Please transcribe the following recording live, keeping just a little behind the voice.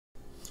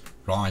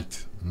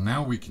Right,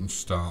 now we can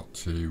start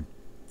to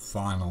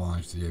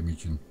finalise the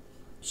image and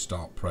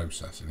start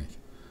processing it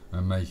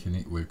and making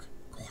it look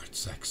quite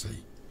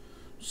sexy.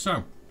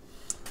 So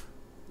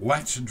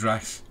let's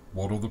address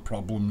what other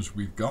problems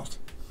we've got.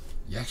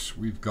 Yes,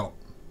 we've got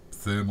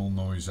thermal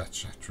noise,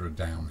 etc.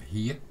 down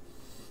here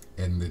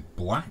in the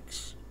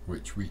blacks,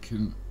 which we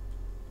can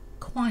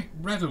quite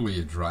readily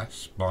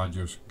address by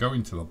just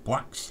going to the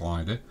black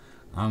slider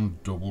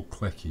and double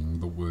clicking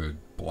the word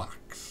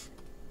blacks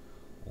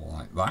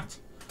like that,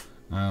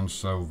 and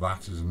so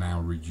that has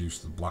now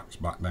reduced the blacks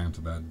back down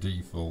to their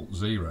default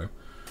 0,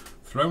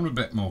 thrown a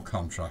bit more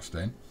contrast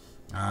in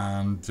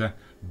and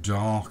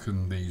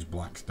darkened these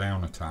blacks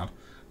down a tad,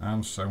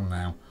 and so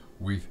now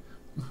we've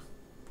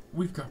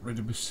got rid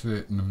of a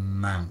certain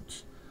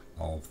amount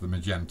of the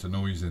magenta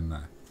noise in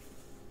there.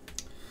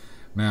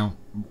 Now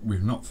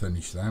we've not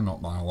finished there,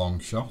 not by a long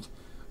shot,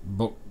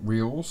 but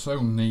we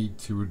also need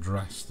to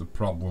address the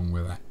problem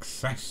with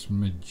excess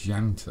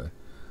magenta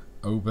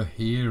over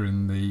here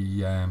in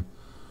the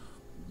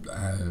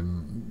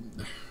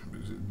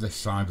this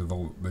side of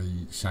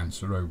the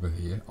sensor over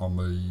here on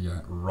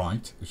the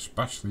right,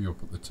 especially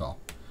up at the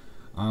top.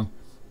 And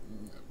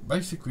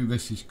basically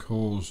this is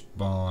caused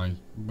by,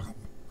 well,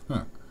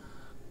 I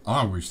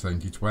always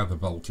think it's where the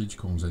voltage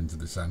comes into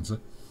the sensor.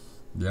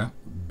 Yeah,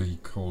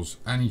 because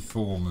any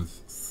form of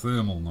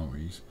thermal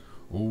noise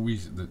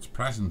that's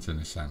present in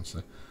a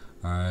sensor,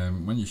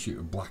 when you shoot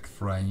a black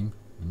frame,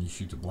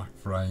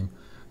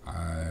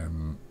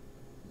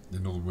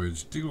 in other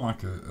words, do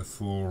like a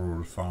 4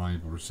 or a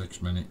 5 or a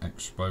 6 minute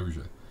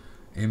exposure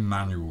in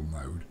manual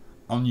mode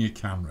on your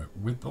camera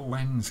with the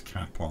lens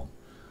cap on,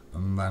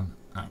 and then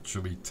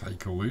actually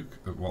take a look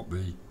at what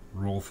the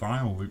raw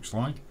file looks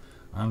like,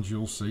 and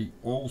you'll see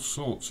all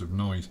sorts of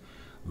noise.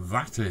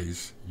 That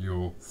is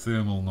your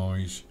thermal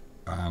noise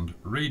and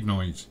read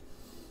noise.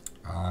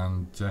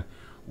 And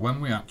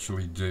when we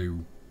actually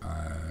do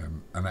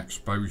an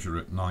exposure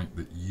at night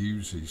that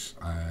uses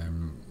I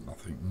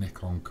think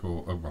Nikon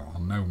call, well, I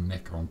know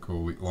Nikon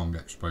call it long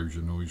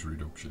exposure noise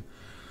reduction.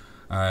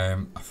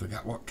 I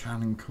forget what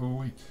Canon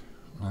call it.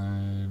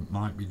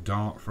 Might be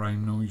dark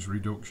frame noise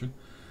reduction.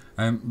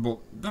 But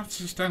that's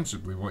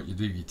ostensibly what you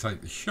do. You take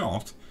the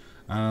shot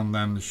and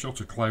then the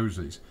shutter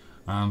closes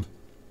and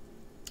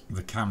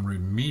the camera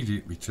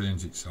immediately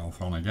turns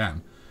itself on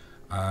again,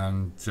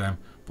 and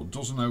but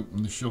doesn't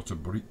open the shutter,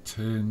 but it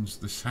turns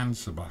the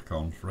sensor back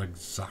on for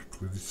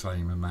exactly the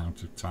same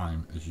amount of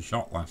time as your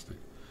shot lasted,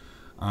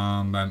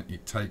 and then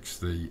it takes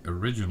the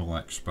original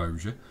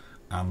exposure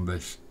and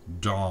this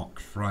dark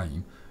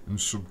frame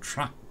and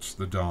subtracts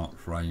the dark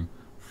frame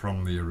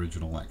from the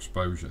original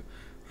exposure.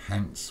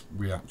 Hence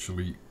we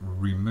actually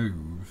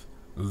remove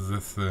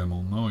the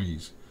thermal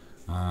noise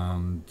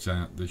and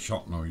the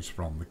shot noise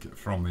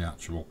from the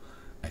actual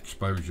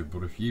exposure.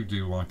 But if you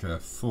do like a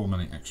 4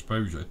 minute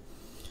exposure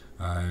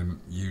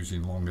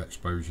using long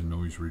exposure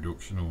noise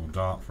reduction or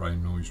dark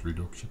frame noise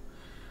reduction,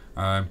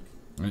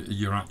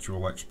 your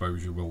actual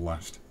exposure will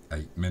last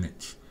 8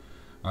 minutes.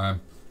 But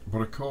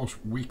of course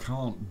we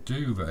can't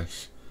do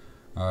this,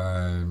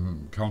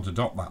 can't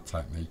adopt that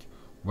technique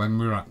when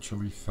we're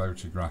actually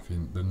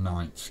photographing the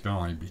night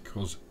sky,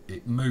 because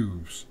it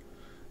moves.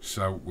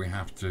 So we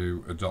have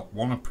to adopt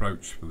one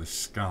approach for the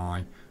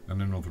sky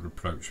and another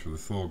approach for the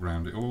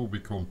foreground. It will all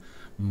become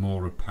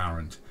more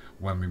apparent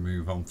when we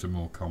move on to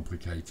more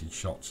complicated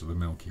shots of the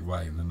Milky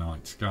Way in the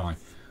night sky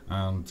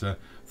and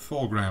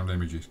foreground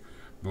images.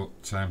 But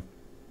so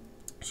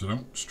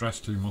don't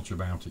stress too much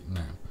about it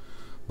now.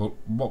 But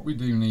what we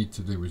do need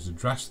to do is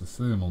address the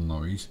thermal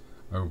noise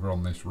over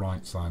on this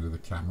right side of the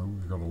camera.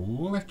 We've got a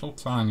little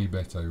tiny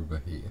bit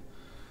over here,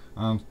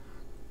 and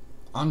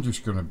I'm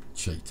just going to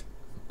cheat.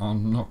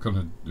 I'm not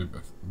going to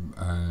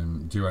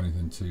do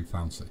anything too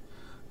fancy.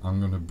 I'm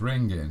going to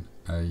bring in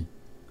a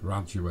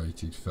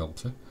graduated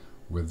filter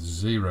with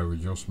 0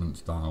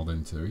 adjustments dialed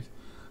into it,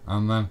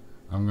 and then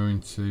I'm going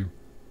to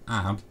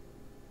add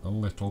a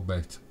little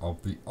bit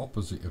of the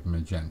opposite of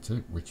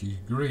magenta, which is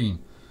green.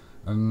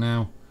 And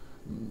now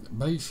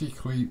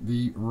basically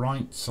the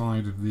right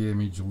side of the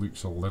image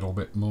looks a little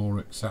bit more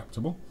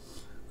acceptable.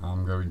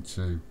 I'm going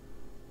to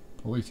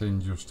pull it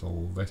in just a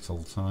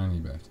little tiny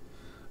bit.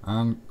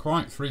 And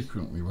quite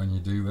frequently when you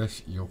do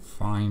this, you'll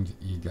find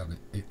you get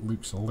it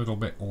looks a little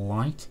bit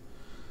light.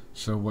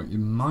 So what you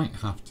might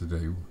have to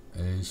do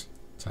is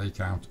take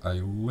out a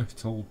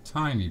little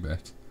tiny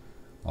bit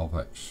of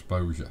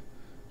exposure,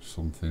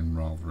 something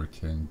rather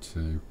akin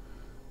to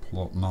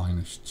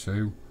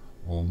 -2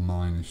 or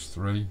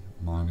 -3,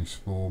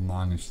 -4,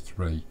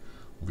 -3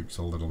 looks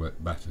a little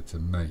bit better to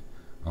me,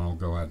 and I'll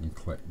go ahead and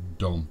click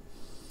done.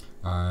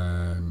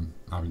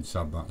 Having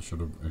said that, I should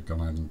have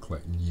gone ahead and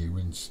clicked new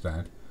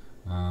instead,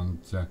 and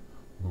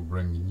we'll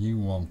bring a new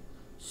one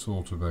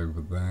sort of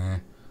over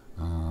there,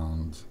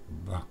 and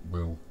that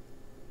will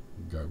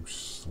go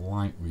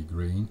slightly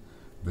green.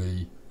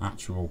 The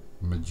actual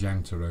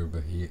magenta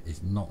over here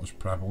is not as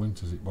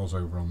prevalent as it was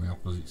over on the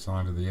opposite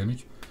side of the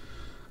image.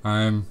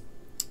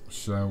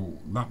 so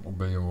that will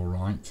be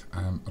alright.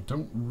 I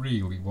don't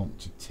really want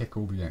to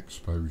tickle the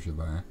exposure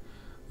there,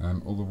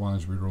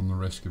 otherwise we run the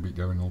risk of it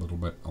going a little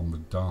bit on the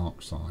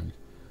dark side.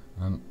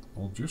 And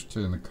I'll just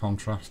turn the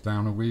contrast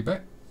down a wee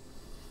bit.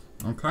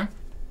 Okay,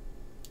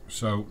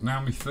 so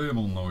now my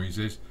thermal noise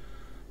is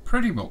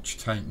pretty much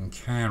taken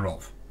care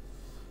of.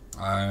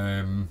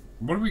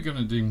 What are we going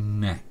to do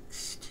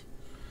next?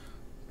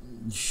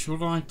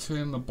 Should I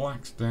turn the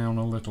blacks down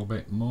a little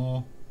bit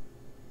more?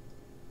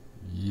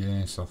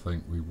 Yes, I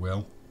think we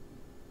will.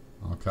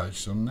 Okay,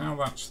 so now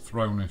that's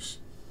thrown us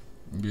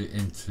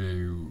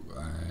into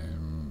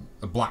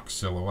a black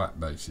silhouette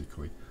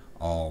basically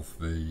of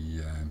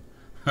the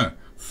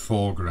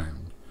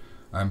foreground.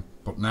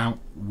 But now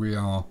we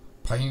are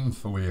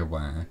painfully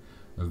aware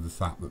of the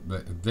fact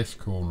that this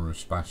corner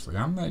especially,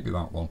 and maybe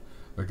that one,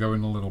 are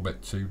going a little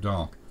bit too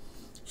dark.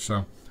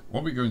 So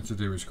what we're going to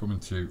do is come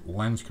into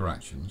lens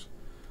corrections,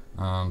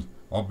 and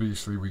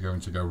obviously we're going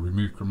to go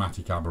remove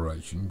chromatic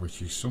aberration,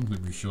 which is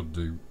something we should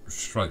do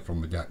straight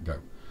from the get-go,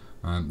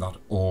 and that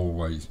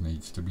always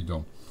needs to be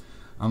done.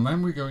 And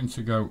then we're going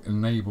to go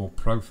enable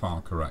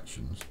profile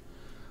corrections,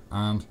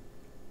 and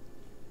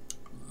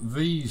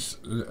these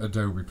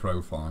Adobe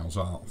profiles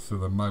are, for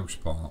the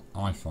most part,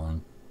 I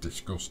find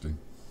disgusting.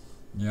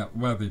 Yeah,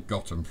 where they've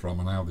got them from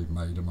and how they've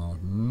made them, I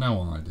have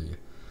no idea,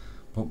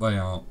 but they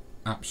are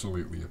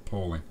absolutely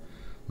appalling.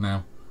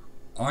 Now,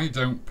 I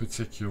don't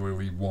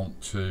particularly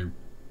want to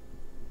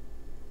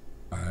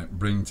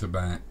bring to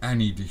bear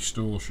any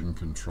distortion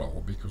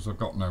control because I've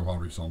got no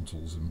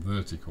horizontals and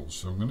verticals,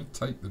 so I'm going to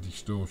take the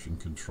distortion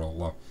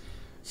control off.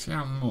 See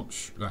how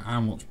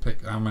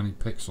many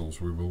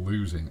pixels we were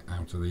losing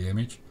out of the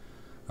image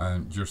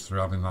just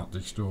through having that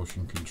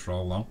distortion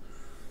control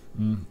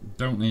on.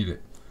 Don't need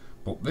it.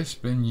 But this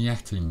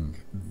vignetting,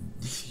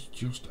 this is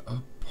just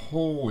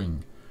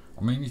appalling.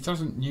 I mean, it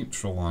hasn't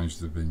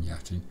neutralised the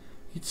vignetting.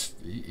 It's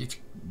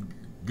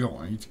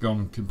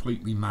gone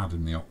completely mad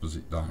in the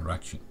opposite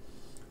direction.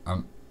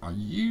 And I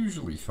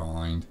usually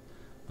find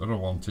that I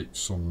want it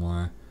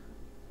somewhere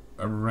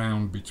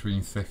around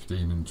between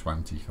 15 and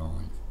 25.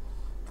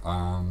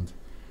 And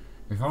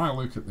if I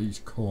look at these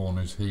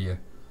corners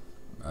here,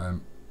 I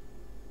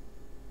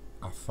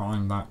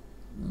find that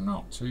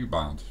not too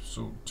bad.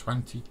 So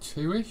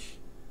 22-ish,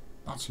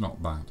 that's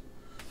not bad.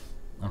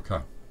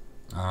 Okay,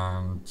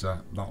 and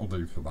that'll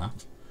do for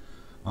that.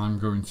 I'm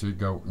going to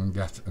go and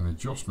get an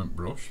adjustment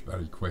brush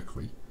very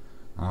quickly,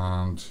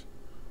 and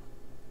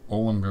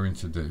all I'm going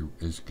to do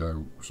is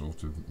go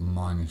sort of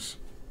minus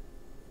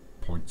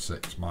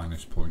 0.6,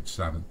 minus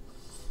 0.7,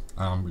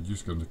 and we're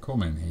just going to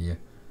come in here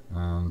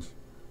and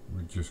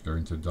we're just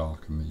going to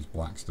darken these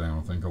blacks down.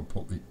 I think I'll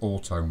put the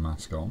auto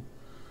mask on,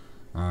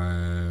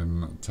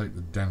 take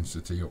the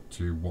density up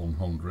to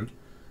 100,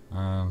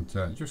 and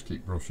just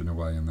keep brushing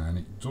away in there. And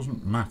it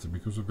doesn't matter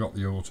because I've got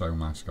the auto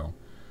mask on.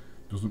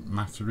 It doesn't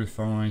matter if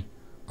I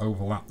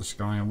overlap the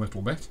sky a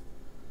little bit.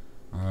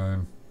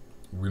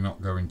 We're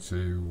not going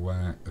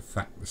to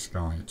affect the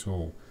sky at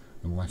all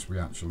unless we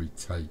actually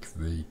take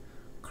the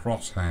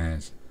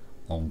crosshairs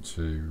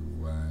onto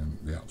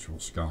the actual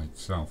sky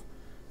itself.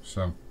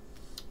 So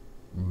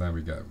there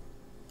we go,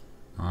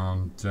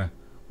 and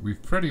we've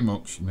pretty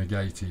much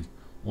negated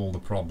all the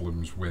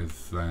problems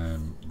with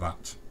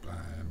that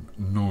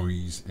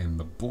noise in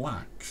the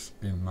blacks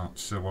in that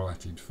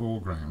silhouetted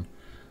foreground.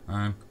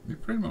 We've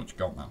pretty much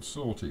got that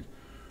sorted,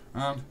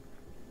 and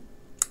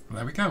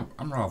there we go.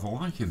 I'm rather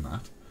liking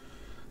that.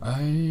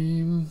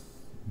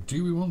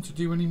 Do we want to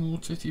do any more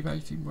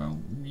titivating? Well,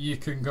 you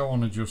can go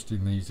on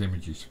adjusting these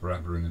images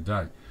forever and a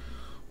day,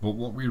 but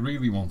what we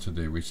really want to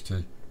do is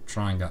to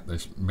try and get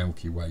this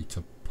Milky Way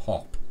to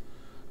pop,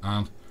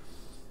 and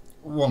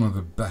one of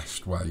the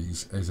best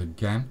ways is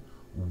again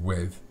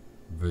with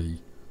the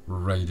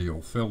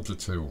Radial Filter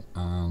tool,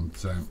 and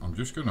I'm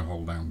just going to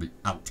hold down the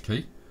Alt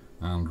key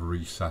and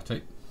reset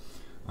it,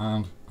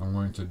 and I'm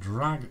going to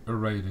drag a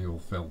radial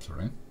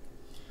filter in,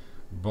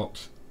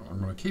 but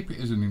I'm going to keep it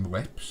as an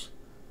ellipse,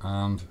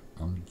 and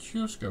I'm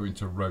just going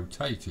to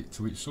rotate it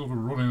till it's sort of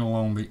running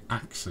along the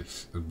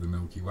axis of the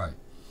Milky Way,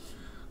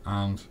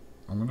 and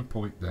I'm going to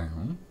pull it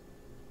down,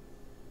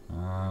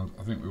 and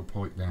I think we'll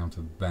pull it down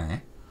to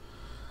there,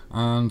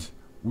 and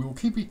we'll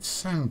keep it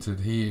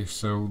centered here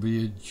so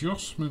the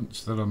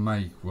adjustments that I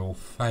make will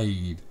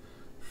fade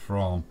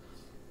from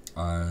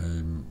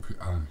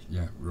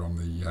yeah, we're on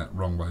the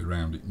wrong way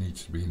around. It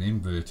needs to be an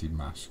inverted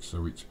mask,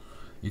 so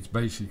it's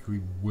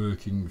basically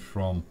working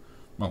from,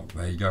 well,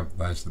 there you go,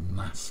 there's the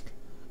mask.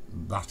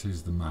 That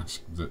is the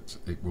mask that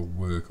it will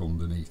work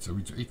underneath, so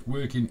it's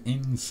working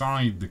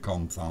inside the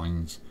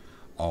confines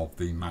of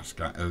the mask,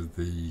 of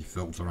the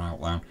filter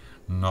outline,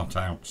 not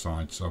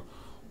outside. So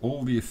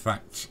all the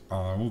effects,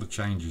 all the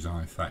changes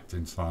I effect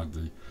inside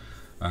the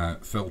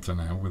filter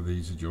now with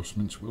these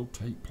adjustments will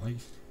take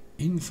place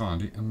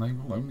inside it, and they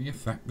will only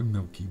affect the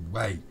Milky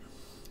Way.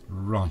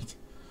 Right,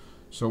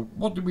 so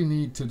what do we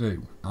need to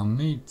do? I'll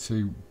need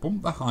to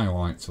bump the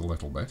highlights a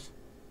little bit,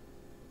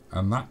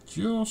 and that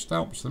just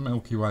helps the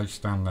Milky Way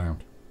stand out.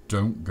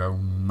 Don't go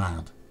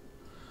mad.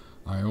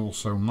 I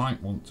also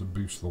might want to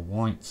boost the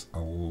whites a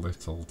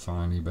little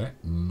tiny bit,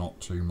 not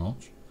too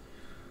much.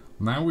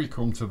 Now we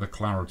come to the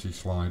clarity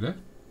slider,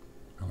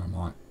 and I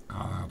might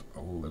add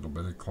a little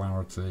bit of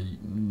clarity,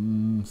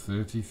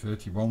 30,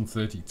 31,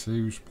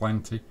 32 is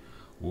plenty.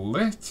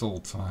 Little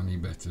tiny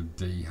bit of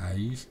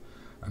dehaze,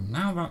 and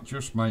now that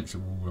just makes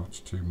it, oh, that's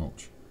too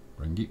much.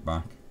 Bring it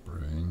back,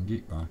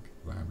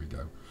 there we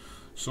go.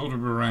 Sort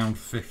of around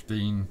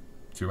 15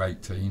 to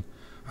 18,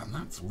 and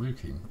that's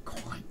looking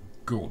quite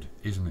good,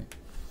 isn't it?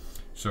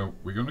 So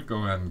we're going to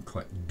go ahead and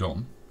click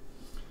done,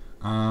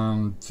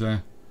 and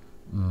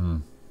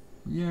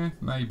yeah,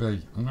 maybe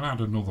I'm going to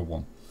add another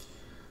one.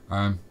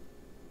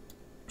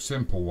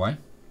 Simple way,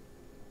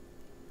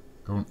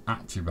 go and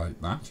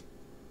activate that.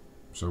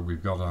 So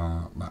we've got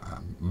our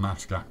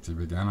mask active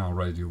again, our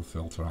radial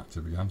filter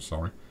active again,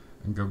 sorry,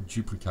 and go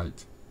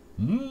duplicate.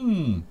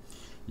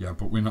 Yeah,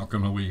 but we're not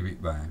going to leave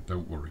it there,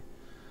 don't worry.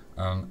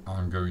 And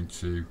I'm going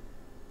to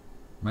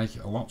make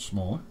it a lot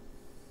smaller,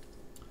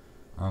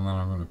 and then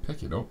I'm going to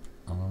pick it up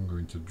and I'm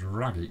going to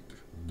drag it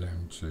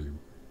down to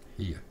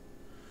here.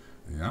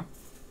 Yeah.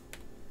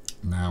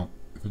 Now,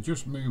 if I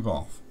just move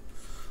off,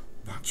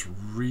 that's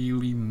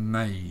really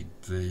made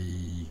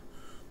the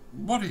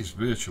what is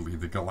virtually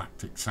the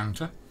galactic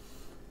centre.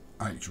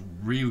 It's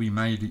really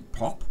made it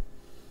pop,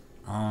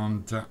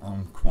 and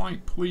I'm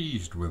quite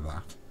pleased with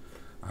that.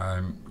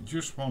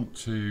 Just want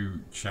to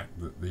check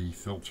that the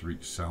filter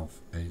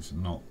itself is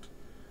not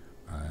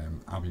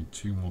having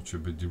too much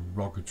of a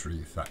derogatory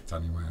effect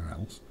anywhere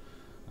else,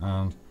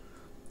 and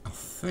I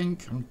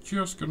think I'm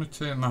just going to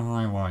turn the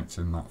highlights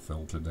in that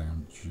filter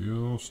down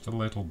just a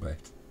little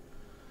bit.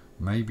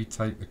 Maybe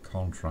take the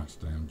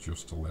contrast down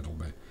just a little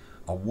bit.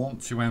 I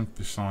want to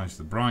emphasize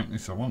the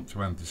brightness, I want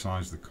to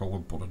emphasize the colour,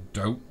 but I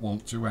don't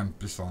want to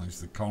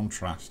emphasize the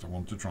contrast. I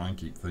want to try and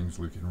keep things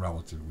looking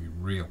relatively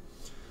real.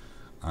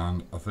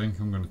 And I think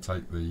I'm going to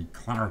take the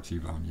clarity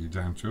value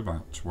down to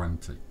about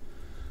 20.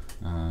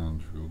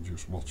 And we'll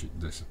just watch it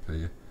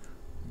disappear.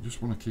 I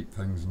just want to keep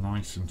things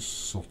nice and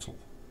subtle.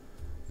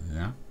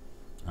 Yeah.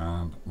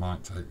 And I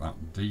might take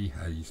that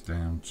dehaze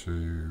down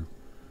to,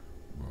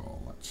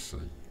 well, let's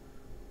see,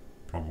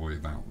 probably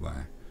about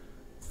there.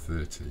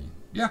 13.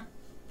 Yeah,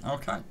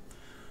 okay.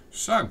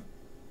 So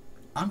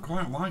I'm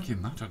quite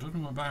liking that. I don't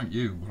know about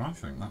you, but I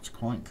think that's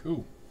quite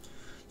cool.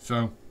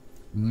 So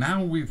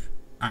now we've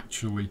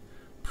actually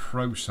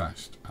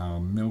processed our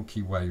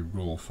Milky Way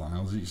raw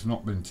files. It's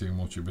not been too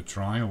much of a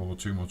trial or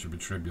too much of a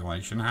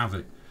tribulation, has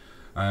it?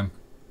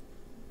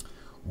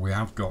 We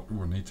have got,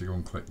 we'll need to go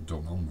and click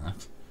done on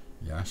that.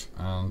 Yes,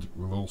 and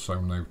we'll also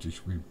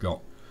notice we've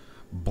got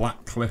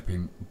black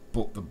clipping,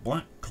 but the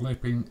black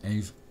clipping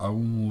is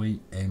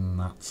only in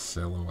that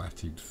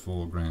silhouetted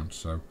foreground,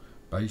 so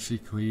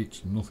basically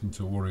it's nothing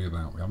to worry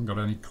about. We haven't got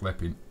any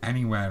clipping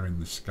anywhere in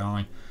the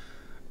sky,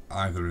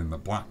 either in the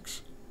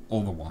blacks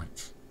or the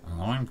whites,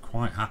 and I'm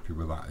quite happy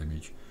with that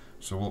image.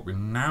 So what we're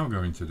now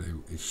going to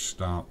do is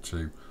start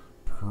to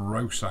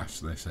process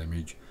this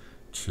image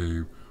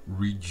to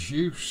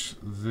reduce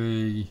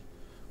the,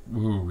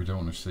 whoa, we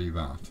don't want to see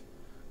that.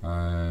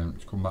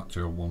 Let's come back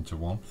to a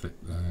one-to-one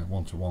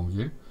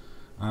view,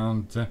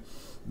 and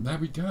there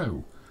we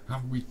go.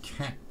 Have we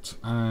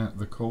kept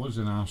the colours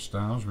in our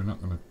stars? We're not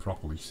going to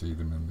properly see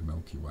them in the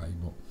Milky Way,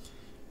 but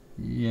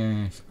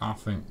yes, I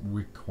think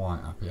we're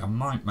quite happy. I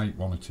might make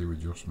one or two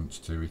adjustments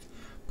to it,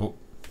 but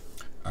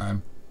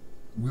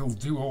we'll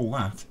do all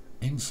that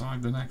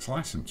inside the next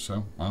lesson,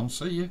 so I'll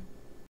see you.